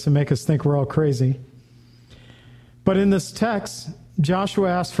media to make us think we're all crazy. But in this text,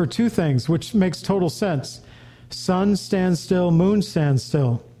 Joshua asked for 2 things, which makes total sense. Sun stands still, moon stands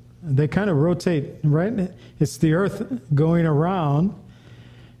still. They kind of rotate, right? It's the earth going around.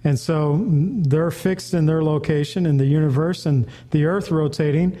 And so they're fixed in their location in the universe, and the earth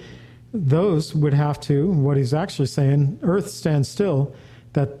rotating, those would have to, what he's actually saying, earth stands still,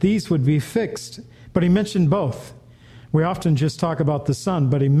 that these would be fixed. But he mentioned both. We often just talk about the sun,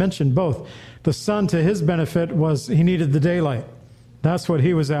 but he mentioned both. The sun, to his benefit, was he needed the daylight. That's what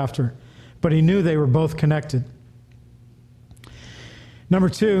he was after. But he knew they were both connected. Number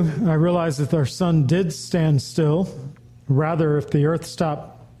 2, I realized that our sun did stand still. Rather, if the earth stopped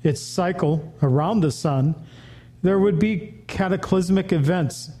its cycle around the sun, there would be cataclysmic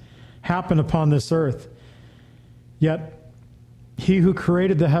events happen upon this earth. Yet, he who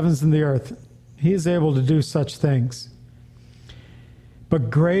created the heavens and the earth, he is able to do such things.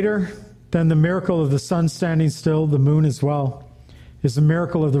 But greater then the miracle of the sun standing still, the moon as well, is the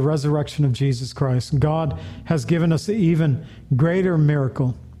miracle of the resurrection of Jesus Christ. God has given us an even greater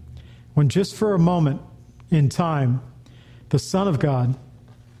miracle when just for a moment in time, the Son of God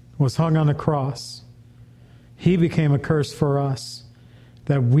was hung on a cross. He became a curse for us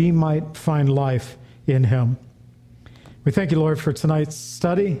that we might find life in him. We thank you, Lord, for tonight's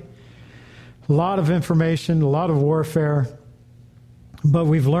study. A lot of information, a lot of warfare, but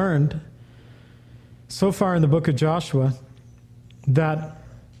we've learned so far in the book of Joshua that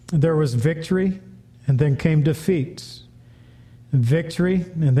there was victory and then came defeat. Victory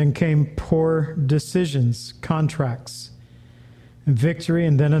and then came poor decisions, contracts. Victory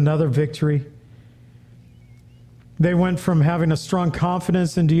and then another victory. They went from having a strong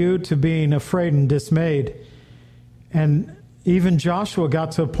confidence into you to being afraid and dismayed. And even Joshua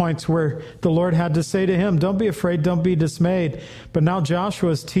got to a point where the Lord had to say to him, don't be afraid, don't be dismayed. But now Joshua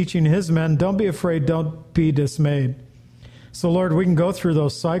is teaching his men, don't be afraid, don't be dismayed. So Lord, we can go through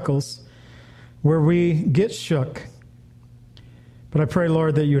those cycles where we get shook. But I pray,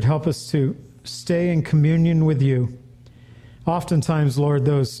 Lord, that you would help us to stay in communion with you. Oftentimes, Lord,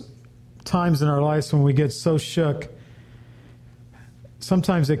 those times in our lives when we get so shook,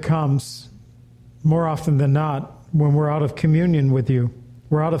 sometimes it comes, more often than not, when we're out of communion with you.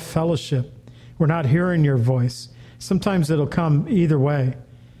 We're out of fellowship. We're not hearing your voice. Sometimes it'll come either way.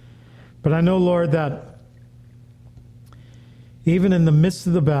 But I know, Lord, that even in the midst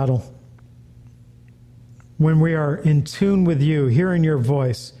of the battle, when we are in tune with you, hearing your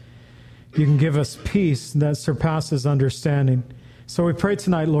voice, you can give us peace that surpasses understanding. So we pray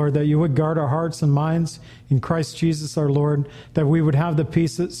tonight, Lord, that you would guard our hearts and minds in Christ Jesus our Lord, that we would have the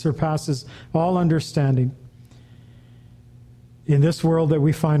peace that surpasses all understanding in this world that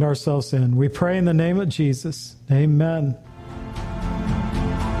we find ourselves in. We pray in the name of Jesus. Amen.